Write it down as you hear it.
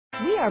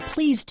We are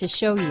pleased to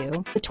show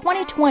you the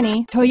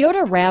 2020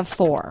 Toyota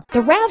RAV4.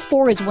 The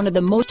RAV4 is one of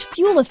the most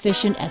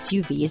fuel-efficient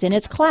SUVs in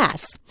its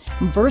class.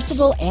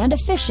 Versatile and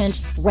efficient,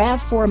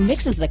 RAV4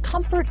 mixes the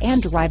comfort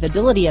and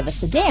drivability of a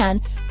sedan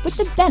with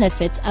the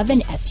benefits of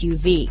an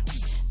SUV.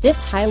 This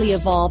highly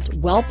evolved,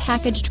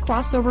 well-packaged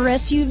crossover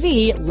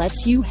SUV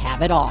lets you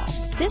have it all.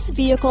 This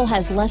vehicle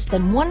has less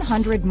than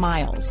 100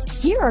 miles.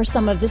 Here are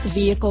some of this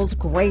vehicle's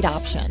great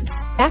options: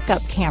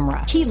 backup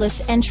camera,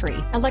 keyless entry,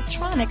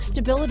 electronic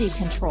stability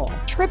control,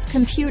 trip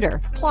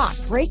computer, clock,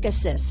 brake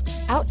assist,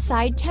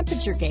 outside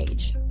temperature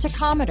gauge,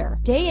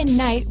 tachometer, day and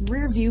night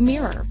rear view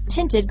mirror,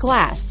 tinted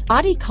glass,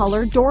 body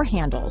color door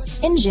handles,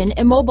 engine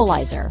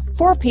immobilizer,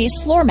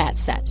 4-piece floor mat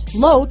set,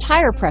 low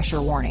tire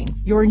pressure warning.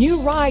 Your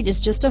new ride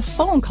is just a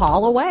phone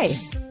call away.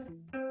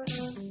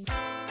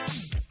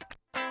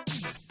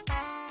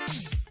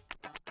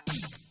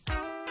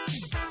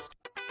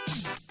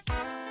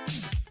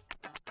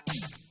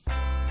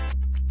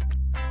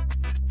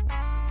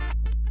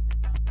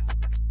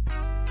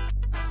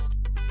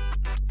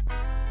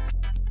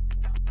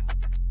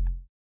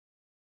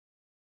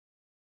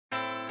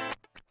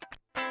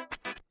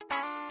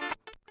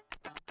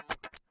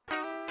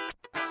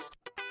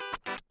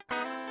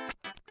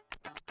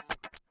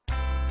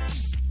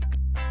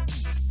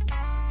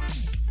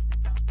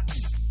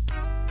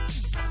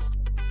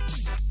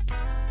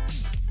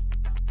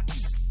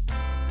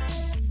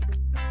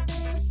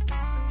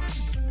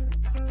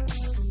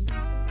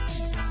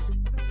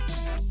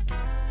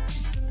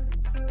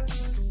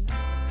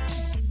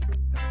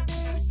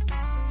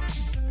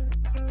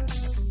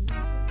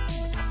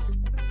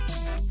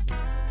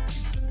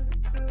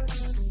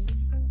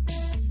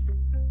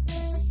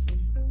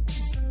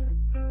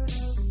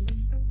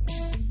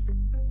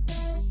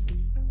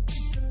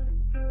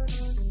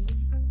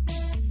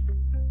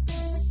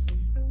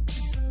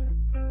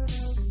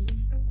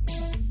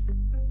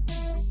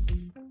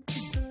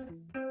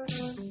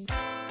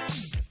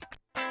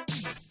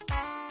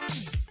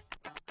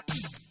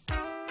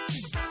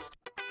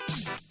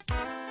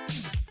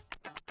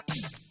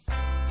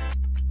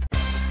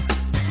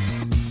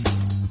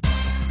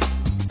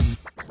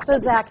 So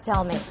Zach,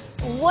 tell me,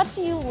 what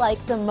do you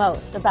like the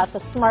most about the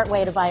smart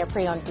way to buy a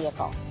pre-owned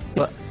vehicle?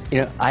 Well,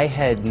 I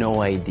had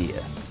no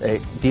idea a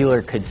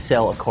dealer could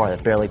sell a car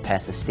that barely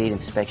passed the state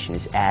inspection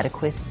is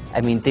adequate.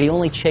 I mean, they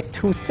only check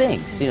 2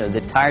 things.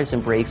 The tires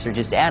and brakes are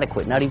just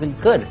adequate, not even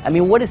good. I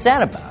mean, what is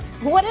that about?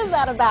 What is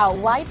that about?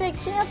 Why take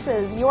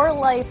chances? Your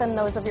life and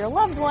those of your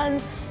loved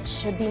ones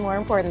should be more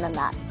important than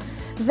that.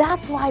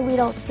 That's why we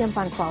don't skimp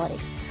on quality.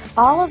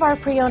 All of our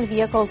pre-owned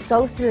vehicles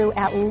go through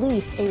at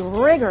least a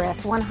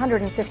rigorous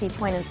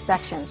 150-point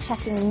inspection,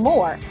 checking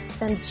more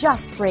than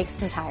just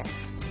brakes and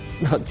tires.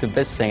 The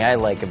best thing I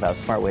like about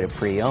Smart Way to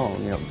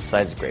Pre-Own,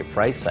 besides the great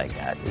price I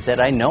got, is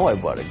that I know I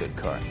bought a good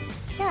car.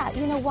 Yeah,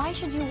 why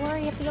should you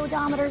worry if the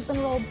odometer's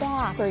been rolled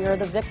back, or you're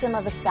the victim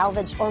of a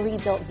salvaged or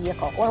rebuilt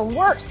vehicle, or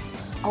worse,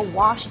 a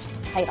washed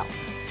title?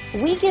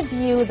 We give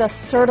you the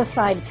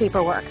certified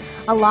paperwork,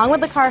 along with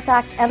the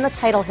Carfax and the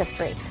title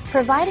history,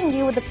 providing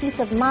you with the peace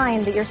of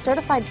mind that your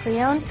certified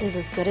pre-owned is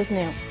as good as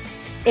new.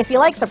 If you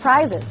like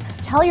surprises,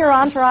 tell your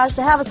entourage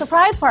to have a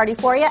surprise party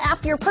for you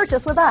after your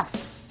purchase with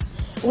us.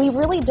 We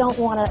really don't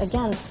want to,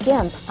 again,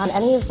 skimp on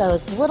any of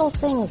those little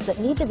things that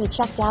need to be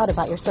checked out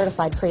about your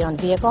certified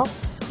pre-owned vehicle.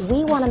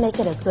 We want to make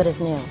it as good as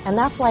new, and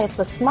that's why it's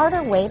the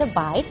smarter way to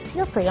buy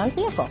your pre-owned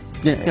vehicle.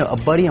 A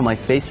buddy on my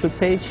Facebook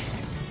page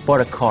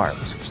bought a car. It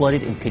was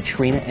flooded in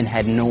Katrina and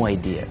had no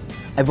idea.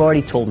 I've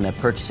already told him that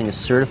purchasing a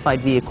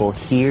certified vehicle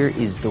here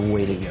is the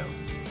way to go.